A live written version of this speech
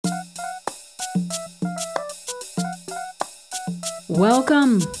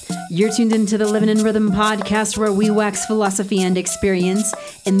Welcome. You're tuned into the Living in Rhythm podcast, where we wax philosophy and experience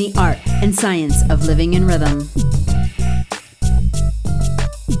in the art and science of living in rhythm.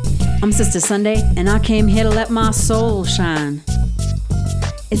 I'm Sister Sunday, and I came here to let my soul shine.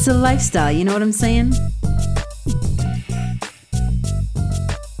 It's a lifestyle, you know what I'm saying?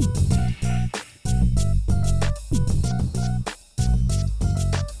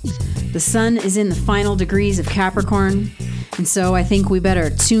 The sun is in the final degrees of Capricorn, and so I think we better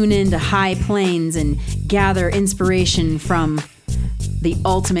tune into high plains and gather inspiration from the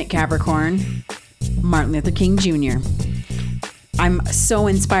ultimate Capricorn, Martin Luther King Jr. I'm so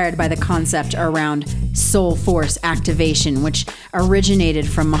inspired by the concept around soul force activation, which originated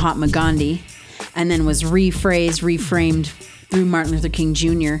from Mahatma Gandhi and then was reframed through Martin Luther King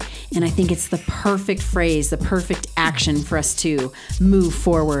Jr. And I think it's the perfect phrase, the perfect action for us to move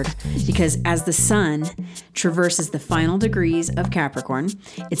forward. Because as the sun traverses the final degrees of Capricorn,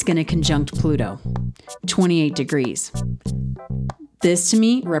 it's going to conjunct Pluto, 28 degrees. This to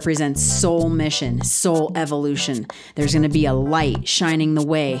me represents soul mission, soul evolution. There's going to be a light shining the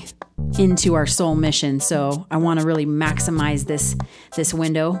way into our soul mission. So I want to really maximize this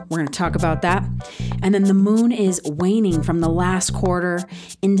window. We're going to talk about that. And then the moon is waning from the last quarter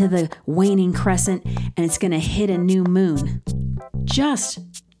into the waning crescent, and it's going to hit a new moon just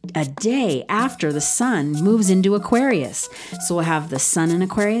a day after the sun moves into Aquarius. So we'll have the sun in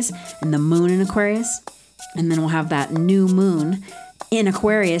Aquarius and the moon in Aquarius, and then we'll have that new moon in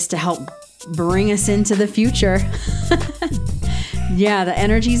Aquarius to help bring us into the future. Yeah, the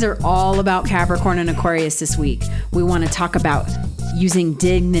energies are all about Capricorn and Aquarius this week. We want to talk about using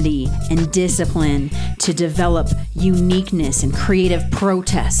dignity and discipline to develop uniqueness and creative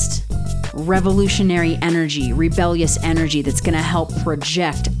protest, revolutionary energy, rebellious energy that's going to help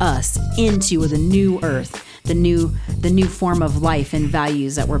project us into the new earth, the new form of life and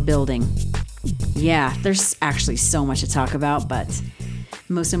values that we're building. Yeah, there's actually so much to talk about, but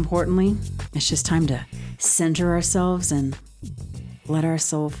most importantly, it's just time to center ourselves and let our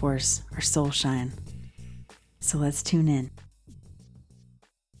soul force, our soul shine. So let's tune in.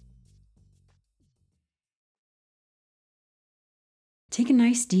 Take a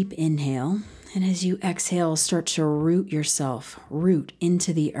nice deep inhale, and as you exhale, start to root yourself, root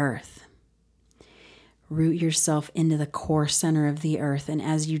into the earth. Root yourself into the core center of the earth, and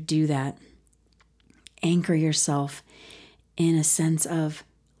as you do that, anchor yourself in a sense of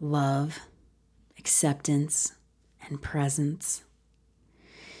love, acceptance, and presence.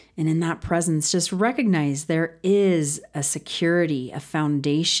 And in that presence, just recognize there is a security, a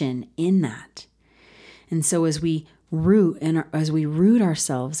foundation in that. And so as we root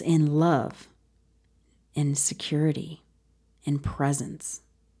ourselves in love, in security, in presence,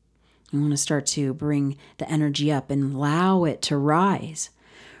 we want to start to bring the energy up and allow it to rise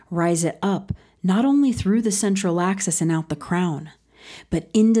it up, not only through the central axis and out the crown, but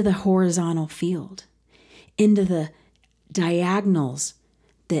into the horizontal field, into the diagonals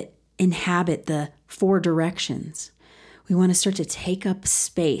that inhabit the four directions. We want to start to take up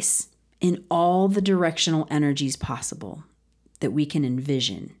space in all the directional energies possible that we can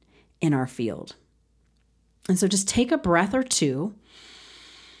envision in our field. And so just take a breath or two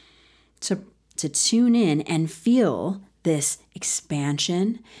to tune in and feel this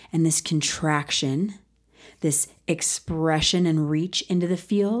expansion and this contraction, this expression and reach into the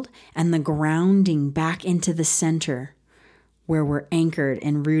field, and the grounding back into the center where we're anchored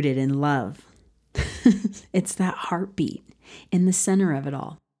and rooted in love. It's that heartbeat in the center of it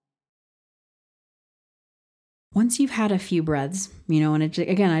all. Once you've had a few breaths, and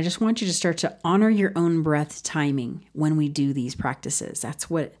again, I just want you to start to honor your own breath timing when we do these practices. That's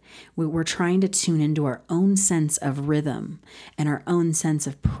what we're trying to tune into, our own sense of rhythm and our own sense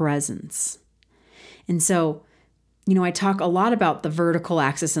of presence. And so, I talk a lot about the vertical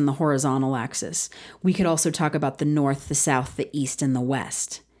axis and the horizontal axis. We could also talk about the north, the south, the east, and the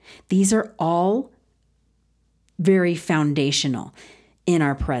west. These are all very foundational in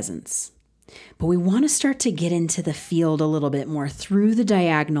our presence. But we want to start to get into the field a little bit more through the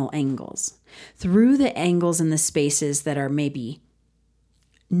diagonal angles, through the angles and the spaces that are maybe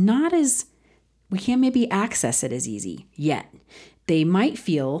not as, we can't maybe access it as easy yet. It might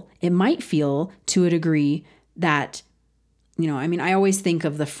feel to a degree that, I always think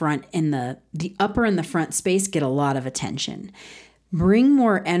of the front and the upper and the front space get a lot of attention. Bring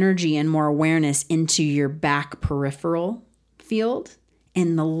more energy and more awareness into your back peripheral field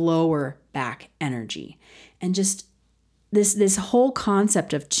and the lower back energy. And just this whole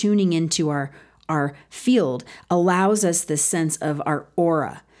concept of tuning into our field allows us this sense of our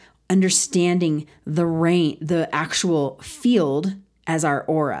aura understanding the actual field as our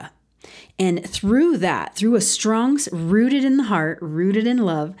aura. And through that, through a strong, rooted in the heart, rooted in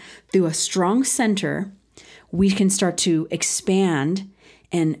love, through a strong center, we can start to expand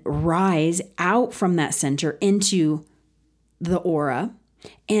and rise out from that center into the aura.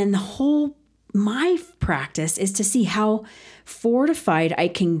 And my practice is to see how fortified I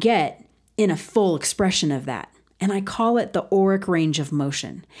can get in a full expression of that. And I call it the auric range of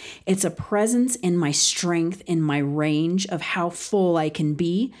motion. It's a presence in my strength, in my range of how full I can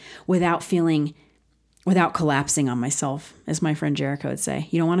be without collapsing on myself, as my friend Jericho would say.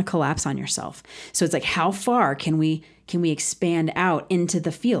 You don't want to collapse on yourself. So it's like, how far can we expand out into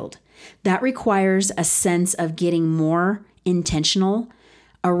the field? That requires a sense of getting more intentional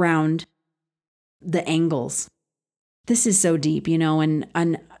around the angles. This is so deep,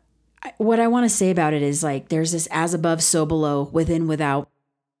 and what I want to say about it is like, there's this as above, so below, within, without.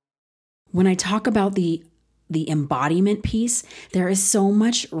 When I talk about the embodiment piece, there is so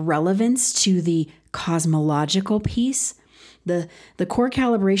much relevance to the cosmological piece. The core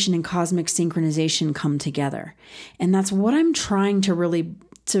calibration and cosmic synchronization come together. And that's what I'm trying to really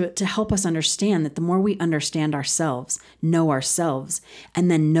to help us understand, that the more we understand ourselves, know ourselves,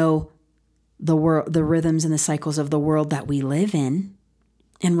 and then know the world, the rhythms and the cycles of the world that we live in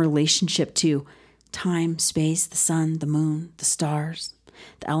relationship to time, space, the sun, the moon, the stars,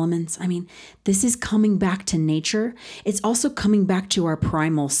 the elements. I mean, this is coming back to nature. It's also coming back to our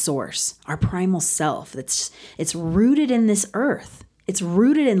primal source, our primal self. It's rooted in this earth. It's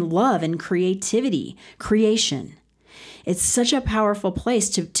rooted in love and creativity, creation. It's such a powerful place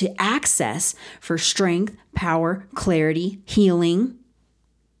to access for strength, power, clarity, healing.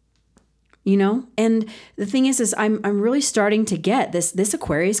 And the thing is I'm really starting to get this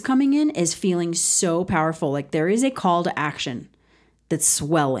Aquarius coming in is feeling so powerful. Like there is a call to action that's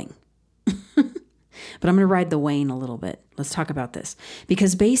swelling. But I'm going to ride the wane a little bit. Let's talk about this,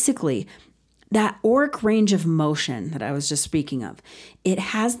 because basically that auric range of motion that I was just speaking of, it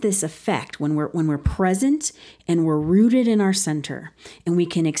has this effect when we're present and we're rooted in our center, and we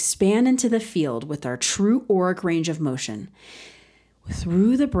can expand into the field with our true auric range of motion.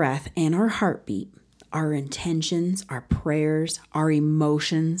 Through the breath and our heartbeat, our intentions, our prayers, our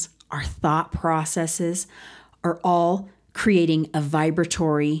emotions, our thought processes are all creating a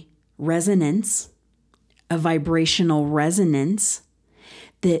vibratory resonance, a vibrational resonance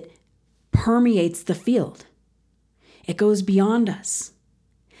that permeates the field. It goes beyond us.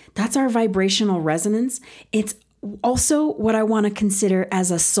 That's our vibrational resonance. It's also what I want to consider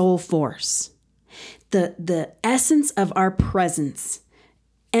as a soul force. The essence of our presence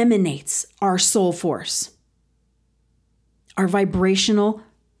emanates our soul force, our vibrational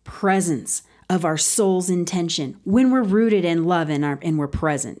presence of our soul's intention when we're rooted in love and we're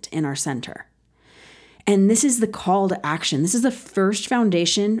present in our center. And this is the call to action. This is the first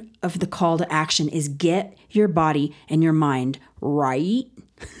foundation of the call to action, is get your body and your mind right.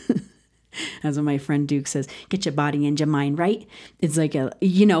 As what my friend Duke says, get your body and your mind right. It's like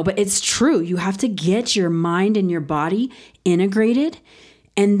but it's true. You have to get your mind and your body integrated.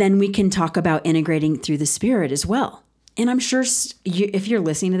 And then we can talk about integrating through the spirit as well. And I'm sure if you're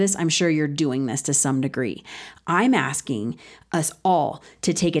listening to this, I'm sure you're doing this to some degree. I'm asking us all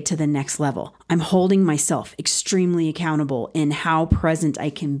to take it to the next level. I'm holding myself extremely accountable in how present I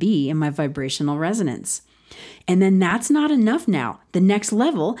can be in my vibrational resonance. And then that's not enough now. The next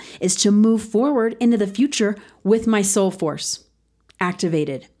level is to move forward into the future with my soul force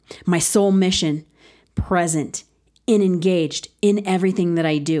activated, my soul mission present and engaged in everything that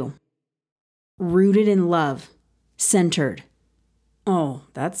I do. Rooted in love, centered. Oh,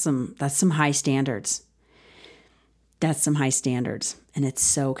 that's some high standards. That's some high standards. And it's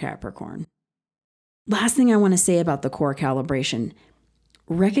so Capricorn. Last thing I want to say about the core calibration,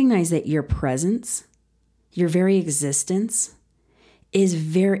 recognize that your presence, your very existence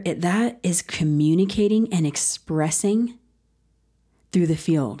that is communicating and expressing through the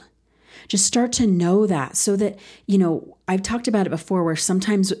field. Just start to know that, so that, I've talked about it before, where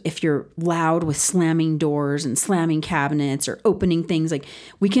sometimes if you're loud with slamming doors and slamming cabinets or opening things, like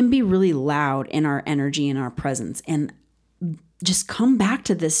we can be really loud in our energy and our presence. And just come back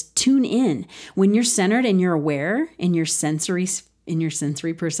to this, tune in. When you're centered and you're aware in your sensory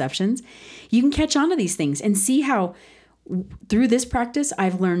perceptions, you can catch on to these things and see how through this practice,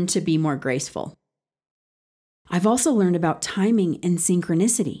 I've learned to be more graceful. I've also learned about timing and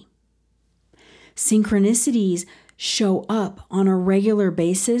synchronicity. Synchronicities show up on a regular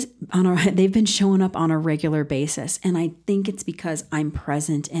basis. They've been showing up on a regular basis. And I think it's because I'm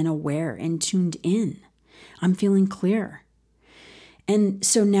present and aware and tuned in. I'm feeling clear. And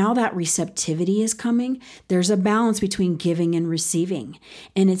so now that receptivity is coming, there's a balance between giving and receiving.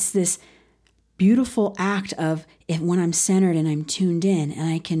 And it's this beautiful act of when I'm centered and I'm tuned in and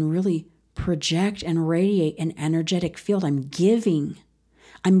I can really project and radiate an energetic field. I'm giving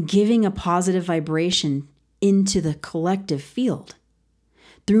a positive vibration into the collective field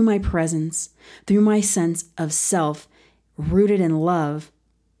through my presence, through my sense of self, rooted in love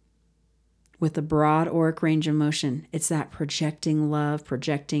with a broad auric range of motion. It's that projecting love,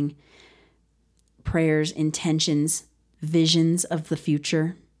 projecting prayers, intentions, visions of the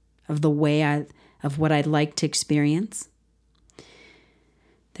future, of the way of what I'd like to experience.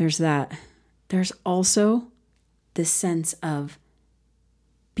 There's that. There's also this sense of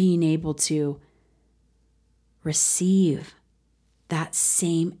being able to receive that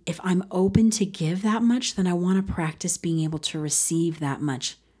same. If I'm open to give that much, then I want to practice being able to receive that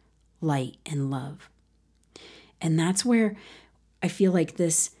much light and love. And that's where I feel like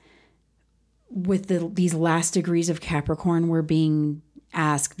this, with these last degrees of Capricorn, we're being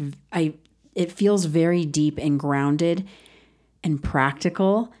asked, it feels very deep and grounded and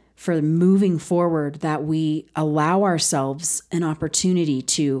practical for moving forward, that we allow ourselves an opportunity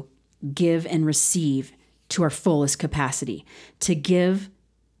to give and receive to our fullest capacity, to give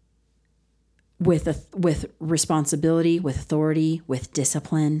with responsibility, with authority, with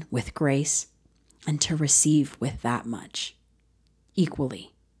discipline, with grace, and to receive with that much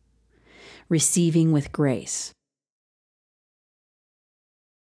equally. Receiving with grace.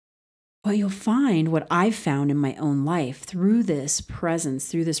 What you'll find, what I've found in my own life through this presence,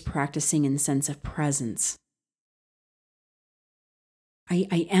 through this practicing and sense of presence,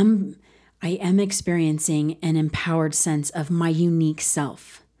 I am experiencing an empowered sense of my unique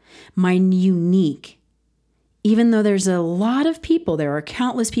self, even though there's a lot of people, there are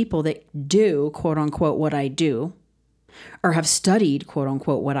countless people that do, quote unquote, what I do, or have studied, quote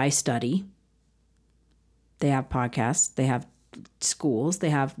unquote, what I study. They have podcasts, they have schools, they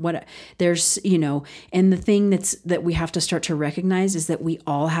have there's, and the thing that we have to start to recognize is that we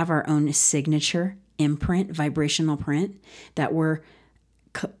all have our own signature imprint, vibrational print that we're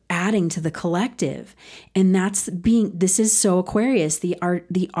adding to the collective. And this is so Aquarius, the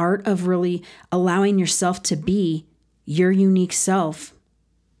art of really allowing yourself to be your unique self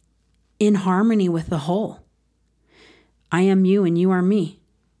in harmony with the whole. I am you and you are me.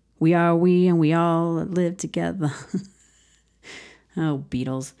 We are we and we all live together. Oh,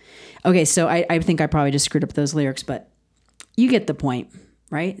 Beatles. Okay, so I think I probably just screwed up those lyrics, but you get the point,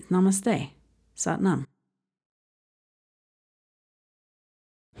 right? Namaste. Sat Nam.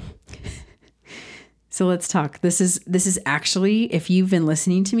 So let's talk. This is actually, if you've been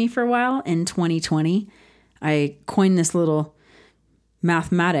listening to me for a while, in 2020, I coined this little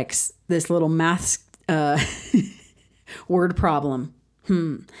mathematics, this little math word problem.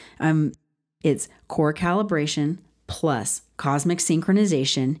 It's core calibration plus cosmic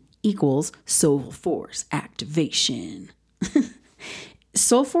synchronization equals soul force activation.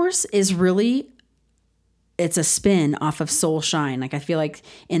 Soul force is really, it's a spin off of soul shine. Like I feel like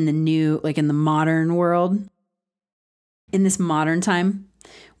in the modern world, in this modern time,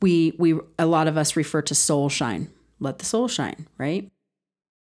 we a lot of us refer to soul shine. Let the soul shine, right?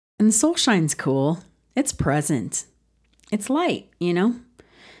 And the soul shine's cool. It's present. It's light,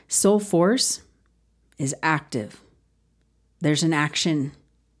 Soul force is active. There's an action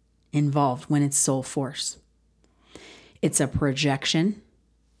involved when it's soul force. It's a projection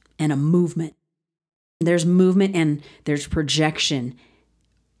and a movement. There's movement and there's projection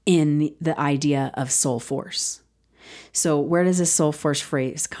in the idea of soul force. So where does this soul force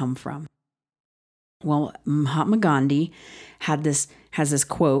phrase come from? Well, Mahatma Gandhi has this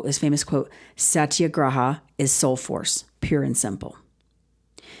quote, this famous quote, Satyagraha is soul force, pure and simple.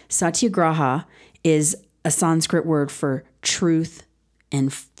 Satyagraha is a Sanskrit word for truth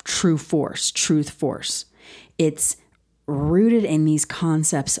and truth force. It's rooted in these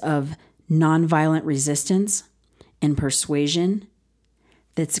concepts of nonviolent resistance and persuasion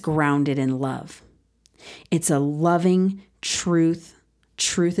that's grounded in love. It's a loving truth.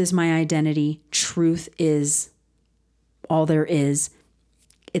 Truth is my identity. Truth is all there is.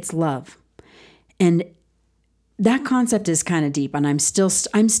 It's love. And that concept is kind of deep, and I'm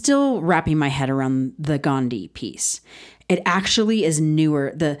still wrapping my head around the Gandhi piece. It actually is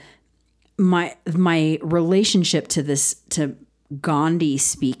newer. My relationship to Gandhi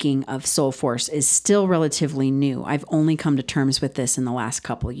speaking of soul force is still relatively new. I've only come to terms with this in the last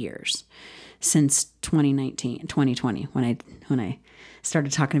couple of years, since 2020, when I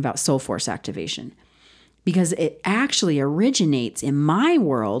started talking about soul force activation. Because it actually originates in my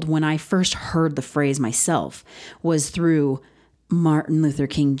world when I first heard the phrase myself was through Martin Luther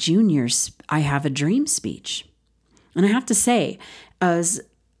King Jr.'s I Have a Dream speech. And I have to say, as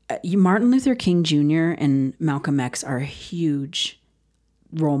Martin Luther King Jr. and Malcolm X are huge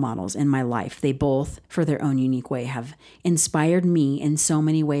role models in my life. They both, for their own unique way, have inspired me in so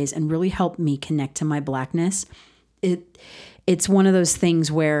many ways and really helped me connect to my Blackness. It's one of those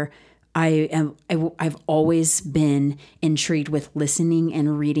things where I've always been intrigued with listening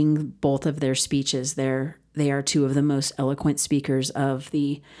and reading both of their speeches. They are two of the most eloquent speakers of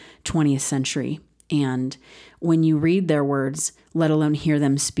the 20th century. And when you read their words, let alone hear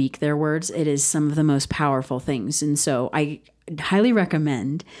them speak their words, it is some of the most powerful things. And so I highly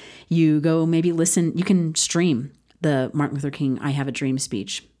recommend you go maybe listen. You can stream the Martin Luther King I Have a Dream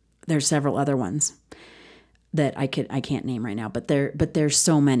speech. There's several other ones that I can't name right now, but there's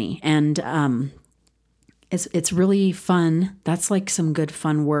so many. And it's really fun. That's like some good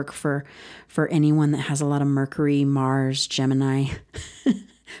fun work for anyone that has a lot of Mercury, Mars, Gemini,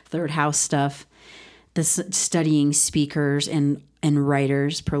 third house stuff. This studying speakers and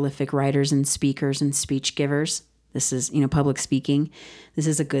writers, prolific writers and speakers and speech givers. This is, public speaking. This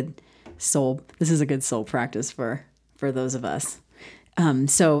is a good soul practice for those of us.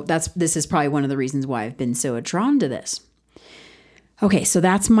 So this is probably one of the reasons why I've been so drawn to this. Okay, so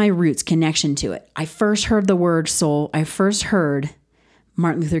that's my roots connection to it. I first heard the word soul. I first heard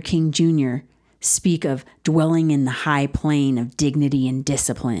Martin Luther King Jr. speak of dwelling in the high plane of dignity and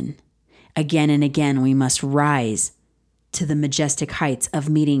discipline. Again and again, we must rise to the majestic heights of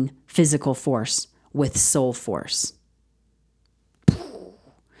meeting physical force with soul force.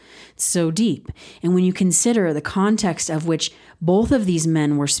 It's so deep. And when you consider the context of which both of these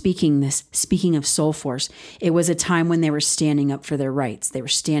men were speaking of soul force, it was a time when they were standing up for their rights. They were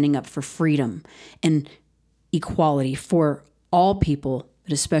standing up for freedom and equality for all people,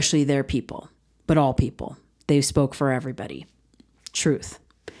 but especially their people, but all people. They spoke for everybody. Truth.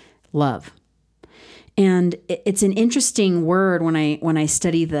 Love. And it's an interesting word when I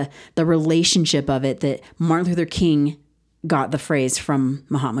study the relationship of it, that Martin Luther King got the phrase from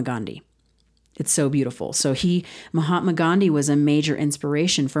Mahatma Gandhi. It's so beautiful. So Mahatma Gandhi was a major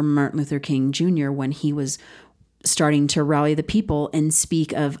inspiration for Martin Luther King Jr. when he was starting to rally the people and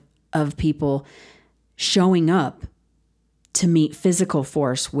speak of people showing up to meet physical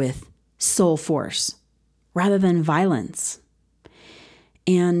force with soul force rather than violence.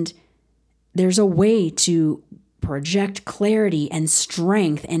 And there's a way to project clarity and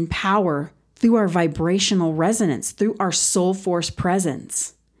strength and power through our vibrational resonance, through our soul force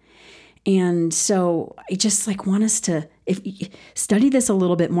presence. And so I just want us to study this a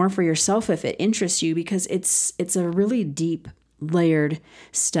little bit more for yourself if it interests you, because it's a really deep, layered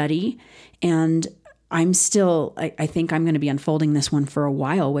study. And I think I'm going to be unfolding this one for a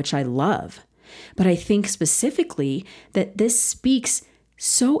while, which I love. But I think specifically that this speaks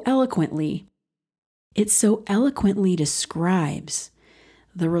so eloquently. It so eloquently describes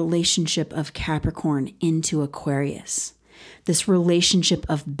the relationship of Capricorn into Aquarius, this relationship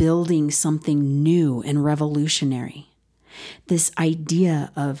of building something new and revolutionary, this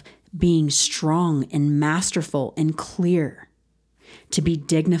idea of being strong and masterful and clear, to be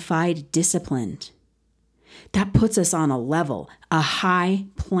dignified, disciplined. That puts us on a level, a high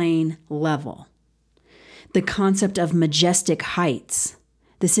plane level. The concept of majestic heights.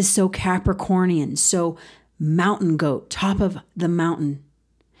 This is so Capricornian, so mountain goat, top of the mountain.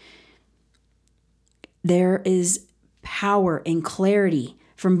 There is power and clarity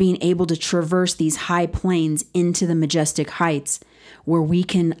from being able to traverse these high planes into the majestic heights, where we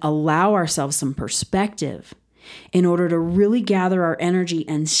can allow ourselves some perspective in order to really gather our energy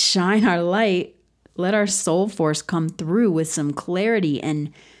and shine our light, let our soul force come through with some clarity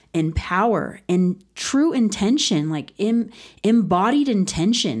and power and true intention, like embodied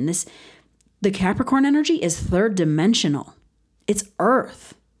intention. The Capricorn energy is third dimensional. It's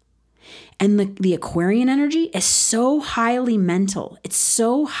earth. And the Aquarian energy is so highly mental. It's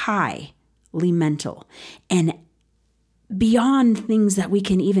so highly mental and beyond things that we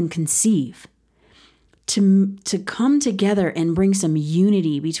can even conceive. To come together and bring some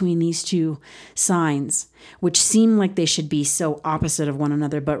unity between these two signs, which seem like they should be so opposite of one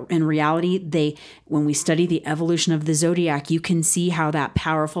another, but in reality, when we study the evolution of the zodiac, you can see how that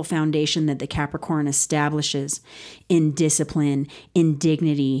powerful foundation that the Capricorn establishes in discipline, in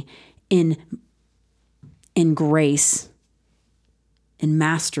dignity, in grace, in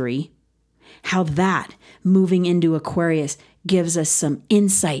mastery, how that moving into Aquarius gives us some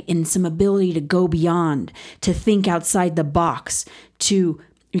insight and some ability to go beyond, to think outside the box,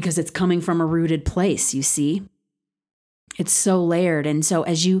 because it's coming from a rooted place, you see? It's so layered. And so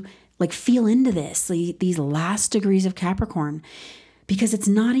as you Like feel into this, these last degrees of Capricorn, because it's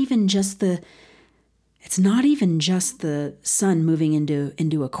not even just the sun moving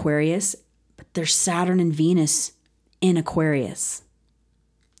into Aquarius, but there's Saturn and Venus in Aquarius.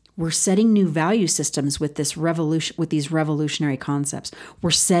 We're setting new value systems with these revolutionary concepts. We're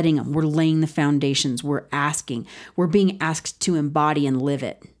setting them. We're laying the foundations. We're being asked to embody and live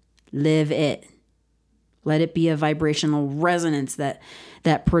it. Live it. Let it be a vibrational resonance that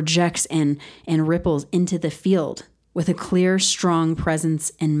projects and ripples into the field with a clear, strong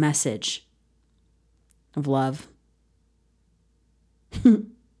presence and message of love.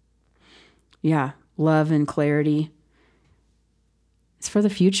 Yeah, love and clarity. It's for the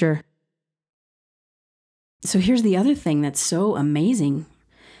future. So here's the other thing that's so amazing.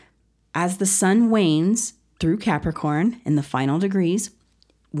 As the sun wanes through Capricorn in the final degrees,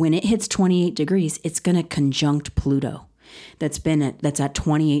 when it hits 28 degrees, it's going to conjunct Pluto that's at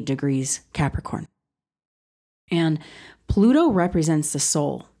 28 degrees Capricorn. And Pluto represents the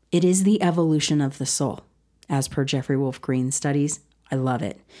soul. It is the evolution of the soul, as per Jeffrey Wolf Green studies. I love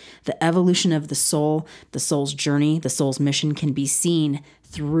it. The evolution of the soul's journey, the soul's mission can be seen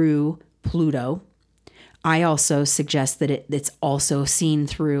through Pluto. I also suggest that it's also seen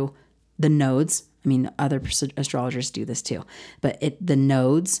through the nodes. I mean, other astrologers do this too, but the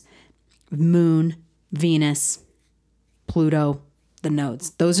nodes, Moon, Venus, Pluto, the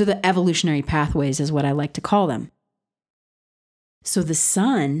nodes. Those are the evolutionary pathways is what I like to call them. So the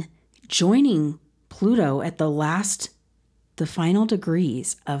sun joining Pluto at the final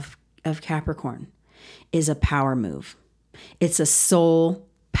degrees of Capricorn is a power move. It's a soul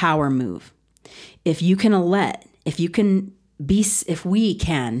power move. If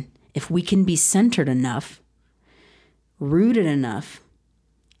we can be centered enough, rooted enough,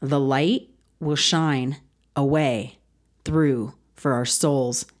 the light will shine away through for our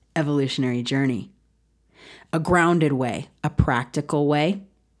soul's evolutionary journey. A grounded way, a practical way,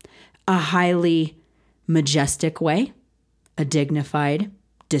 a highly majestic way, a dignified,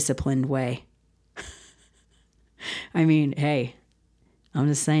 disciplined way. I mean, hey, I'm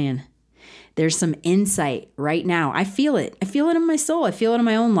just saying. There's some insight right now. I feel it. I feel it in my soul. I feel it in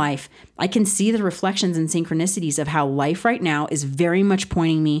my own life. I can see the reflections and synchronicities of how life right now is very much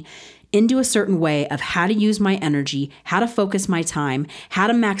pointing me into a certain way of how to use my energy, how to focus my time, how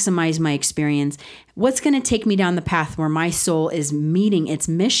to maximize my experience, what's going to take me down the path where my soul is meeting its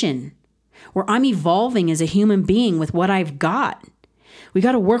mission, where I'm evolving as a human being with what I've got. We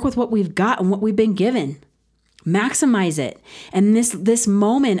got to work with what we've got and what we've been given. Maximize it. And this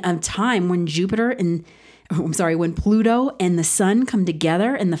moment of time when when Pluto and the sun come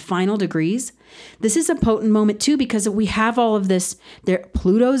together in the final degrees, this is a potent moment too, because we have all of this.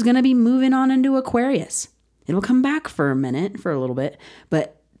 Pluto's going to be moving on into Aquarius. It'll come back for a little bit,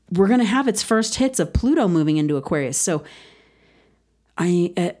 but we're going to have its first hits of Pluto moving into Aquarius. So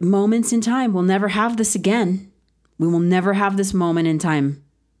at moments in time, we'll never have this again. We will never have this moment in time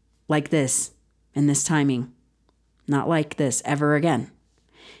like this and this timing. Not like this ever again.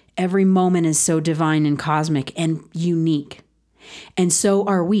 Every moment is so divine and cosmic and unique. And so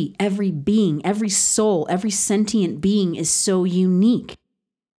are we. Every being, every soul, every sentient being is so unique.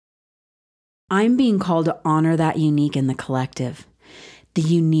 I'm being called to honor that unique in the collective. The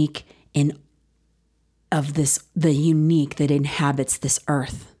unique the unique that inhabits this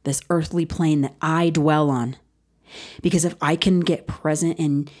earth, this earthly plane that I dwell on. Because if I can get present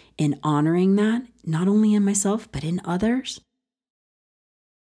in honoring that, not only in myself, but in others,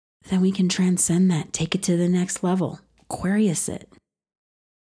 then we can transcend that, take it to the next level, Aquarius it.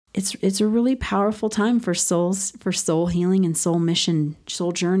 It's a really powerful time for soul healing and soul mission,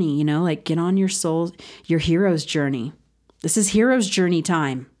 soul journey, like get on your hero's journey. This is hero's journey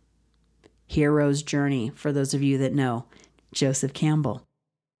time. Hero's journey, for those of you that know Joseph Campbell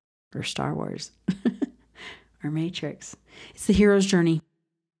or Star Wars. Or Matrix. It's the hero's journey.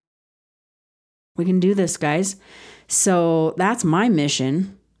 We can do this, guys. So that's my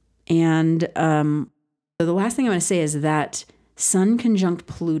mission. And so the last thing I want to say is that Sun conjunct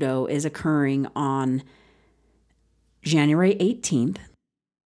Pluto is occurring on January 18th.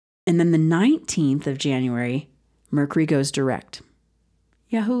 And then the 19th of January, Mercury goes direct.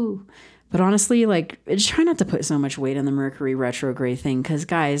 Yahoo! But honestly, just try not to put so much weight on the Mercury retrograde thing, because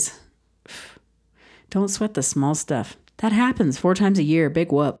guys, don't sweat the small stuff. That happens 4 times a year.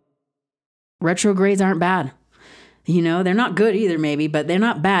 Big whoop. Retrogrades aren't bad. They're not good either, maybe, but they're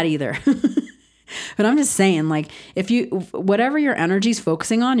not bad either. But I'm just saying, whatever your energy's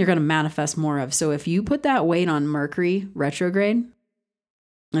focusing on, you're going to manifest more of. So if you put that weight on Mercury retrograde,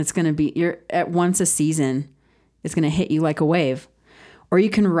 it's going to be, you're at once a season, it's going to hit you like a wave. or you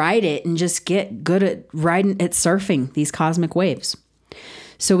can ride it and just get good at surfing these cosmic waves.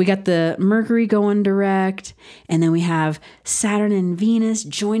 So we got the Mercury going direct, and then we have Saturn and Venus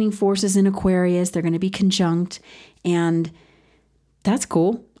joining forces in Aquarius. They're going to be conjunct, and that's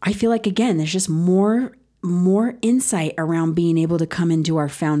cool. I feel like, again, there's just more insight around being able to come into our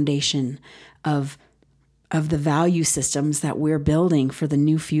foundation of the value systems that we're building for the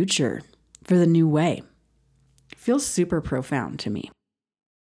new future, for the new way. It feels super profound to me.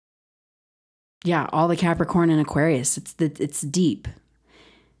 Yeah, all the Capricorn and Aquarius, it's deep.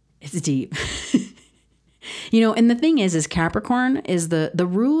 It's deep. And the thing is Capricorn is the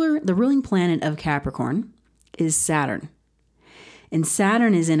ruling planet of Capricorn is Saturn. And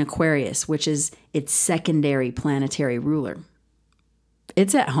Saturn is in Aquarius, which is its secondary planetary ruler.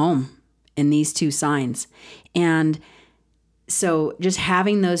 It's at home in these two signs. And so just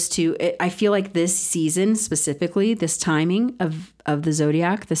having those two, I feel like this season specifically, this timing of the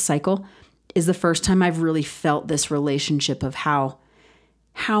zodiac, this cycle, is the first time I've really felt this relationship of how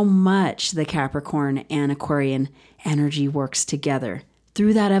much the Capricorn and Aquarian energy works together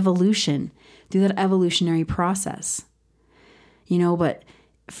through that evolution, through that evolutionary process. But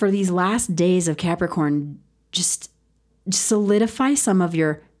for these last days of Capricorn, just solidify some of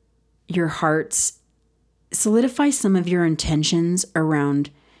your hearts, solidify some of your intentions around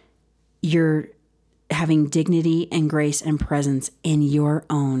your having dignity and grace and presence in your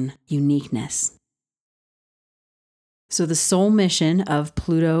own uniqueness. So the soul mission of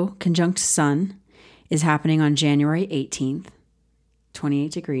Pluto conjunct Sun is happening on January 18th, 28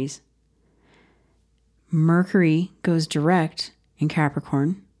 degrees. Mercury goes direct in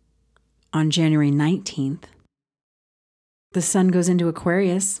Capricorn on January 19th. The Sun goes into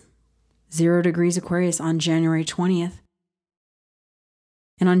Aquarius, 0 degrees Aquarius on January 20th.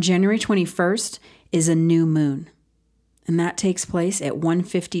 And on January 21st is a new moon. And that takes place at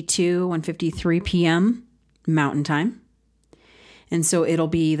 1:53 p.m. Mountain Time. And so it'll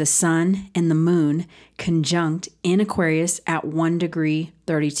be the Sun and the Moon conjunct in Aquarius at 1 degree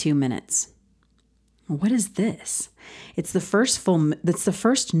 32 minutes. What is this? It's the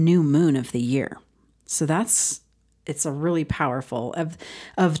first new moon of the year. So it's a really powerful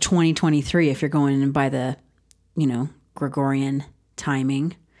of 2023 if you're going by the, Gregorian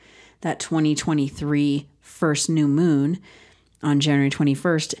timing. That 2023 first new moon on January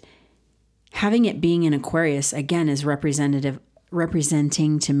 21st, having it being in Aquarius again is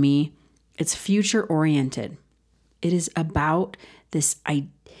representing to me, it's future oriented. It is about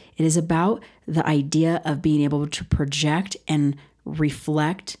the idea of being able to project and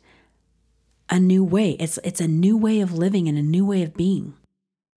reflect a new way. It's a new way of living and a new way of being.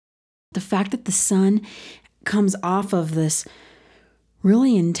 The fact that the Sun comes off of this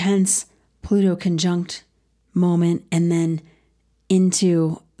really intense Pluto conjunct moment and then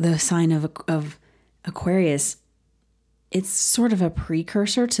into the sign of Aquarius, it's sort of a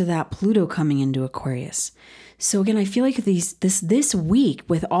precursor to that Pluto coming into Aquarius. So again, I feel like this week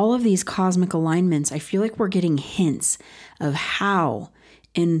with all of these cosmic alignments, I feel like we're getting hints of how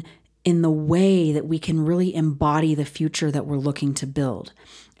in the way that we can really embody the future that we're looking to build.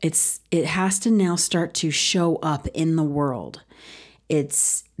 It has to now start to show up in the world.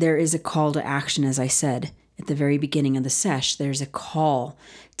 There is a call to action, as I said at the very beginning of the sesh. There's a call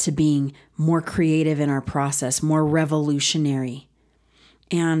to being more creative in our process, more revolutionary.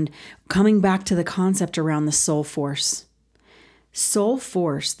 And coming back to the concept around the soul force. Soul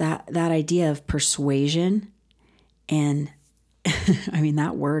force, that idea of persuasion, and I mean,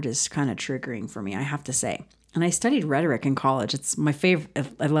 that word is kind of triggering for me, I have to say. And I studied rhetoric in college. It's my favorite.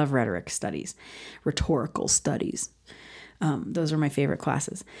 I love rhetoric studies, rhetorical studies. Those are my favorite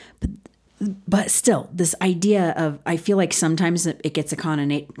classes. But still, this idea of, I feel like sometimes it gets a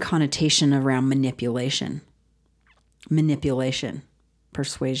connotation around manipulation,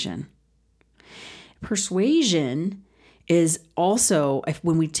 persuasion. Persuasion is also,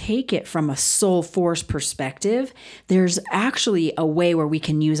 when we take it from a soul force perspective, there's actually a way where we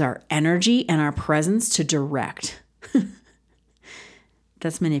can use our energy and our presence to direct.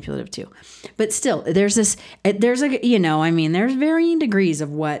 That's manipulative too. But still, there's varying degrees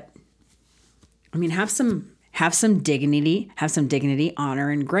of what, have some dignity, honor,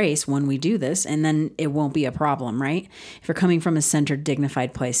 and grace when we do this, and then it won't be a problem, right? If you're coming from a centered,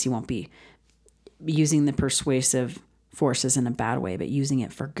 dignified place, you won't be using the persuasive forces in a bad way, but using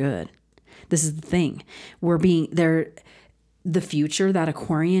it for good. This is the thing. We're being there, the future, that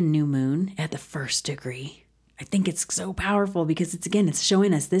Aquarian new moon at the 1st degree. I think it's so powerful because it's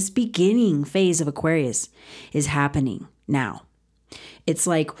showing us this beginning phase of Aquarius is happening now. It's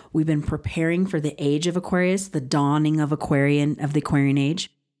like we've been preparing for the age of Aquarius, the dawning of the Aquarian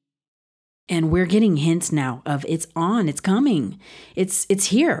age. And we're getting hints now of it's on, it's coming. It's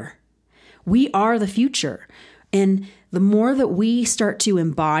here. We are the future. And the more that we start to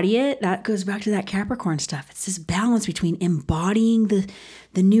embody it, that goes back to that Capricorn stuff. It's this balance between embodying the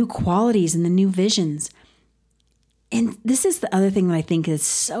new qualities and the new visions. And this is the other thing that I think is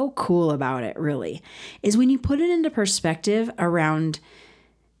so cool about it, really, is when you put it into perspective around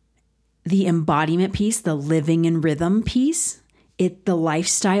the embodiment piece, the living in rhythm piece, the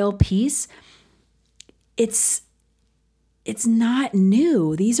lifestyle piece, it's not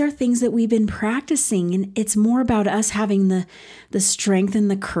new. These are things that we've been practicing, and it's more about us having the strength and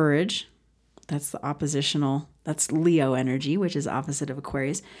the courage. That's the oppositional, that's Leo energy, which is opposite of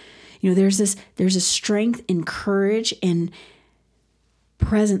Aquarius. There's a strength and courage and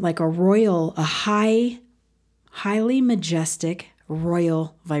present, like a highly majestic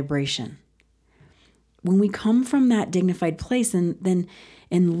royal vibration. When we come from that dignified place, then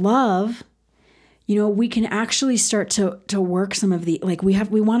in love, we can actually start to work some of the, like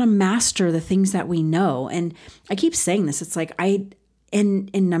we want to master the things that we know. And I keep saying this, it's like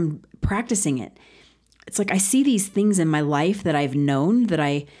and I'm practicing it. It's like I see these things in my life that I've known that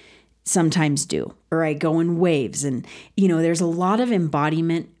I sometimes do, or I go in waves. And, there's a lot of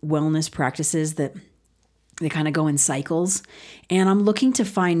embodiment wellness practices that they kind of go in cycles. And I'm looking to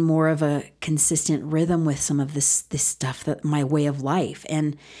find more of a consistent rhythm with some of this stuff, that my way of life.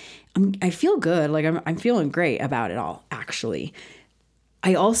 And I feel good. Like I'm feeling great about it all, actually.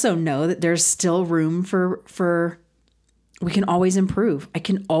 I also know that there's still room for we can always improve. I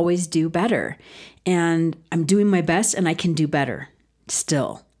can always do better. And I'm doing my best, and I can do better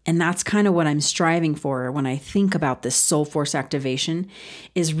still. And that's kind of what I'm striving for when I think about this soul force activation,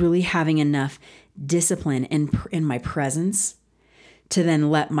 is really having enough discipline in my presence to then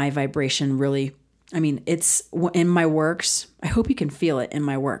let my vibration really, it's in my works. I hope you can feel it in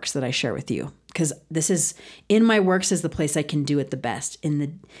my works that I share with you, because in my works is the place I can do it the best.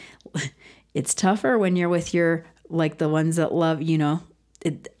 It's tougher when you're with the ones that love,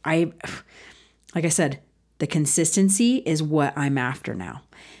 like I said, the consistency is what I'm after now.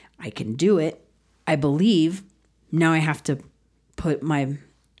 I can do it. I believe. Now I have to put my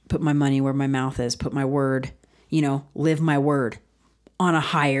money where my mouth is, put my word, live my word on a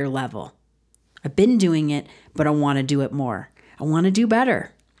higher level. I've been doing it, but I want to do it more. I want to do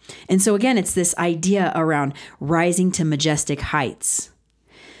better. And so again, it's this idea around rising to majestic heights,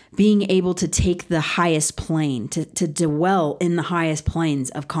 being able to take the highest plane, to dwell in the highest planes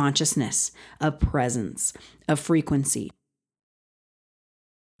of consciousness, of presence, of frequency.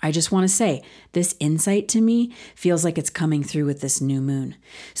 I just want to say, this insight to me feels like it's coming through with this new moon.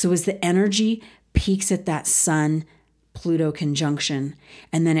 So as the energy peaks at that Sun-Pluto conjunction,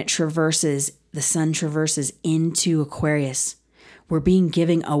 and then the sun traverses into Aquarius, we're being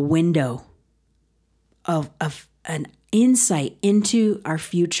given a window of an insight into our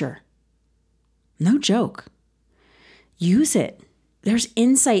future. No joke. Use it. There's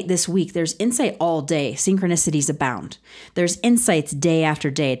insight this week. There's insight all day. Synchronicities abound. There's insights day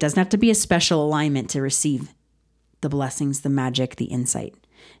after day. It doesn't have to be a special alignment to receive the blessings, the magic, the insight.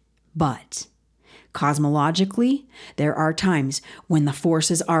 But cosmologically, there are times when the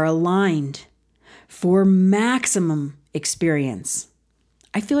forces are aligned for maximum experience.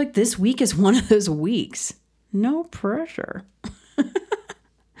 I feel like this week is one of those weeks. No pressure.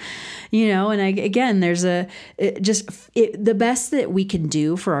 Again, there's the best that we can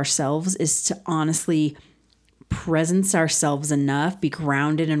do for ourselves is to honestly presence ourselves enough, be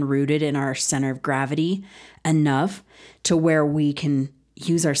grounded and rooted in our center of gravity enough to where we can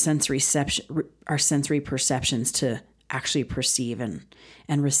use our sensory perceptions to actually perceive and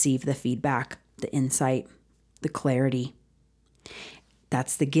receive the feedback, the insight, the clarity.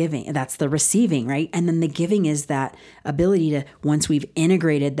 That's the giving. That's the receiving, right? And then the giving is that ability to, once we've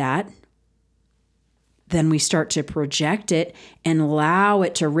integrated that, then we start to project it and allow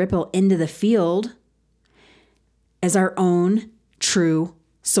it to ripple into the field as our own true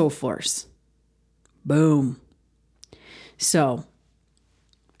soul force. Boom. So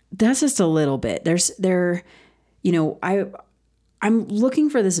that's just a little bit. I'm looking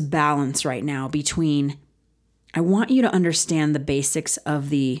for this balance right now between, I want you to understand the basics of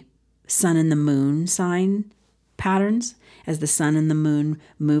the sun and the moon sign patterns. As the sun and the moon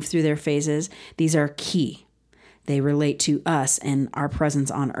move through their phases, these are key. They relate to us and our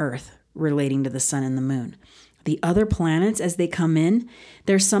presence on Earth, relating to the sun and the moon. The other planets, as they come in,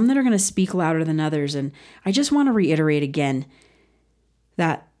 there's some that are going to speak louder than others. And I just want to reiterate again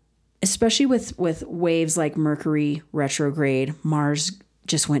that especially with waves like Mercury retrograde. Mars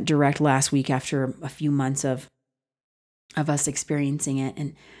just went direct last week after a few months of us experiencing it.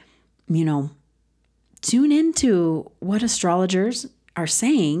 And, tune into what astrologers are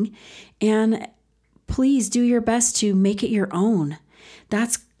saying, and please do your best to make it your own.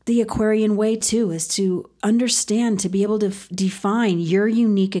 That's the Aquarian way too, is to understand, to be able to define your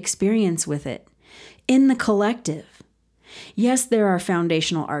unique experience with it in the collective. Yes, there are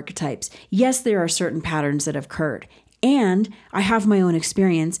foundational archetypes. Yes, there are certain patterns that have occurred. And I have my own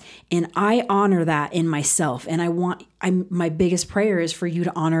experience, and I honor that in myself. And my biggest prayer is for you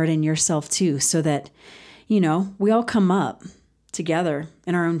to honor it in yourself too, so that, we all come up together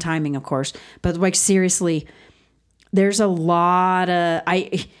in our own timing, of course. But like, seriously, there's a lot of,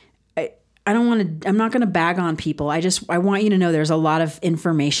 I'm not going to bag on people. I want you to know there's a lot of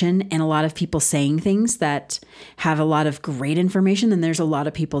information and a lot of people saying things that have a lot of great information. And there's a lot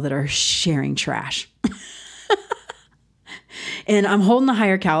of people that are sharing trash. And I'm holding the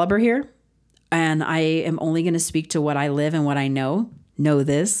higher caliber here. And I am only going to speak to what I live and what I know. Know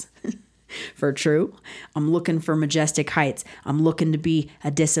this for true. I'm looking for majestic heights. I'm looking to be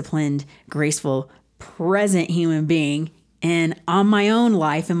a disciplined, graceful, present human being. And on my own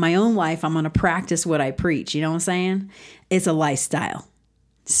life, I'm going to practice what I preach. You know what I'm saying? It's a lifestyle.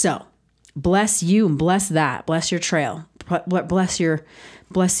 So bless you and bless that. Bless your trail. Bless your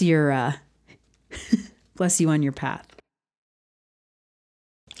bless you on your path.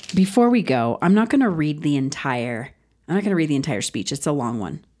 Before we go, I'm not going to read the entire speech. It's a long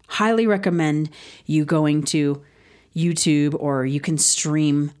one. Highly recommend you going to YouTube, or you can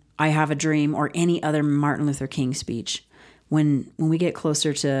stream I Have a Dream or any other Martin Luther King speech. When we get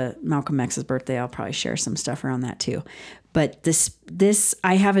closer to Malcolm X's birthday, I'll probably share some stuff around that too. But this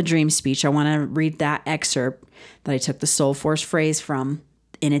I Have a Dream speech, I want to read that excerpt that I took the Soul Force phrase from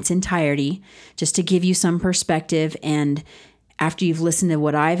in its entirety, just to give you some perspective. And after you've listened to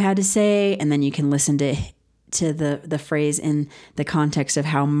what I've had to say, and then you can listen to the phrase in the context of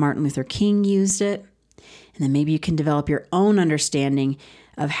how Martin Luther King used it. And then maybe you can develop your own understanding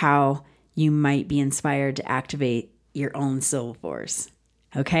of how you might be inspired to activate your own soul force.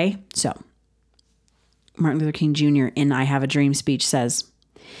 Okay? So, Martin Luther King Jr. in I Have a Dream speech says,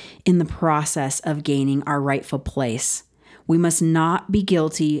 "In the process of gaining our rightful place, we must not be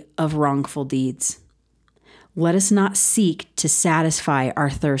guilty of wrongful deeds. Let us not seek to satisfy our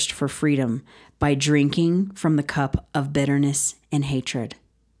thirst for freedom by drinking from the cup of bitterness and hatred.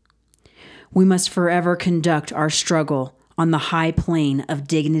 We must forever conduct our struggle on the high plane of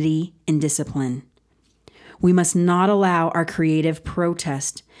dignity and discipline. We must not allow our creative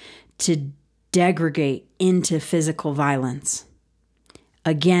protest to degrade into physical violence.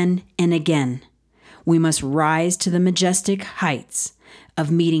 Again and again, we must rise to the majestic heights of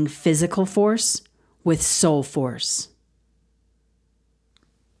meeting physical force with soul force."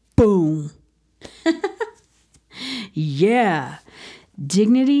 Boom. Yeah.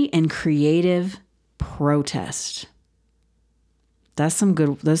 Dignity and creative protest. That's some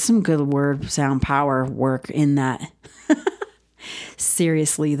good word sound power work in that.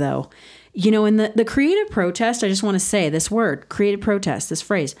 Seriously though. In the creative protest, I just want to say this word, creative protest, this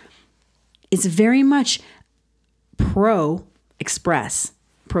phrase, is very much pro-express.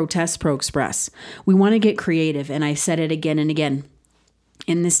 Protest, pro-express. We want to get creative, and I said it again and again.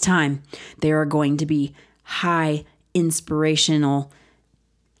 In this time, there are going to be high inspirational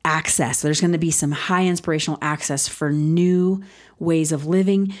access. There's going to be some high inspirational access for new ways of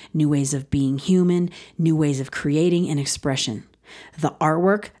living, new ways of being human, new ways of creating and expression. The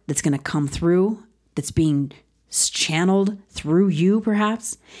artwork that's going to come through, that's being channeled through you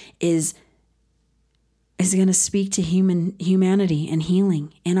perhaps, is going to speak to humanity and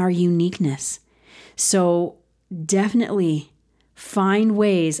healing and our uniqueness. So definitely find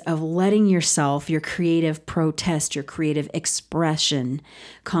ways of letting yourself, your creative protest, your creative expression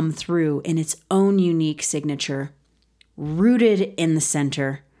come through in its own unique signature, rooted in the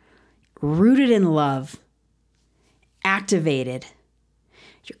center, rooted in love, activated.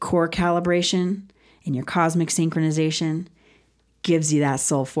 Your core calibration and your cosmic synchronization gives you that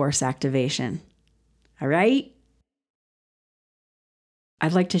soul force activation. All right?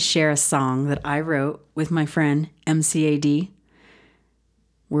 I'd like to share a song that I wrote with my friend MCAD.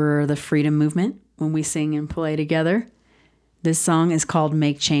 We're the Freedom Movement when we sing and play together. This song is called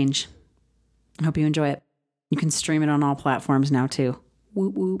Make Change. I hope you enjoy it. You can stream it on all platforms now too.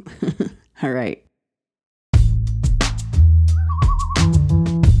 Whoop whoop. All right.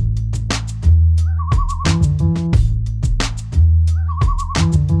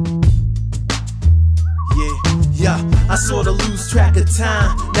 Yeah, I sort of lose track of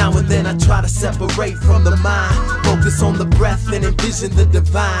time. Now and then I try to separate from the mind, focus on the breath and envision the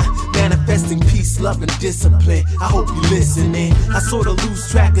divine, manifesting peace, love, and discipline. I hope you listening. I sort of lose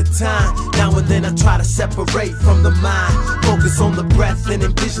track of time. Now and then I try to separate from the mind, focus on the breath and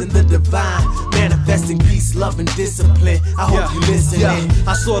envision the divine, manifesting peace, love, and discipline. I hope you listening.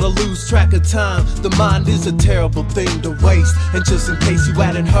 I sort of lose track of time. The mind is a terrible thing to waste. And just in case you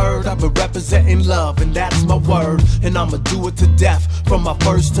hadn't heard, I've been representing love, and that's my word. And I'ma do it to death, from my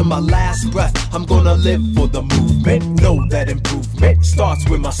first to my last breath. I'm gonna live for the movement. Know that improvement starts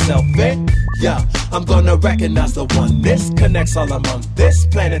with myself, and yeah, I'm gonna recognize the oneness connects all among this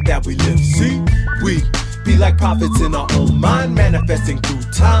planet that we live. See, we be like prophets in our own mind, manifesting through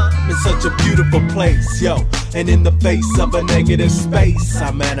time. It's such a beautiful place, yo. And in the face of a negative space,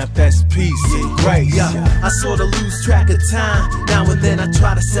 I manifest peace and grace. I sort of lose track of time. Now and then I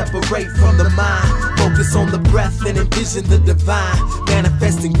try to separate from the mind, focus on the breath and envision the divine,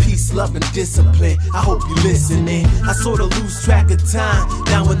 manifesting peace, love, and discipline. I hope you listening. I sort of lose track of time.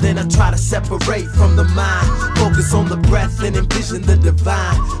 Now and then I try to separate from the mind, focus on the breath and envision the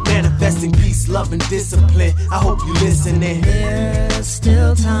divine, manifesting peace, love, and discipline. I hope you listening. There's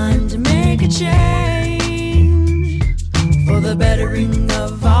still time to make a change for the bettering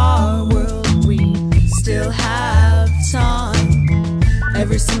of our world. We still have time.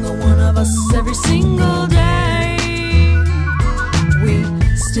 Every single one of us, every single day. We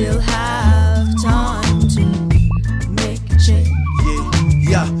still have time to make a change.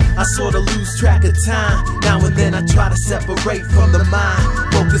 I sort of lose track of time. Now and then I try to separate from the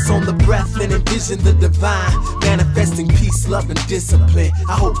mind, focus on the breath and envision the divine, manifesting peace, love, and discipline.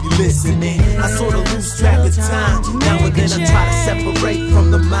 I hope you listening. I sort of lose track of time. Now and then I try to separate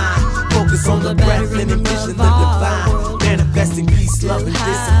from the mind, focus on the breath and envision the divine, manifesting peace, love, and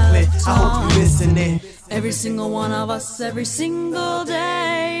discipline. I hope you listening. Every single one of us, every single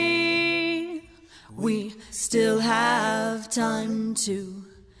day. We still have time to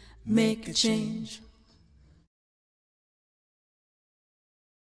make a change.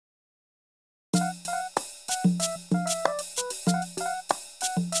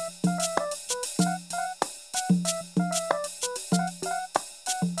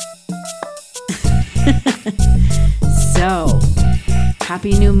 So,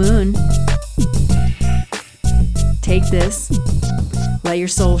 happy new moon. Take this, let your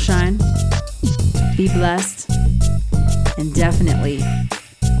soul shine, be blessed, and definitely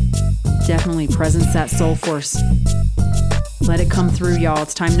presence that soul force. Let it come through, y'all.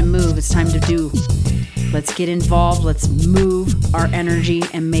 It's time to move. It's time to do. Let's get involved. Let's move our energy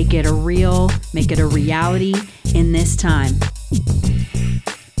and make it a reality in this time.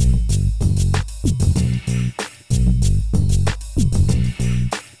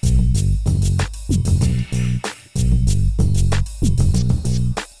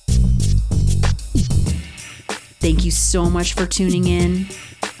 Thank you so much for tuning in.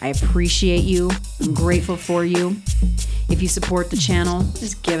 I appreciate you. I'm grateful for you. If you support the channel,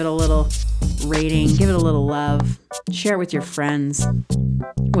 just give it a little rating, give it a little love, share it with your friends,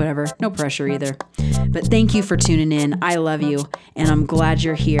 whatever, no pressure either. But thank you for tuning in. I love you, and I'm glad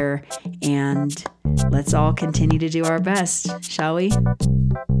you're here, and let's all continue to do our best, shall we?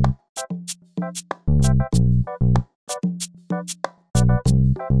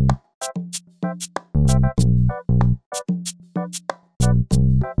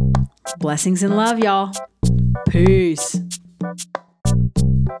 Blessings and love, y'all. Peace.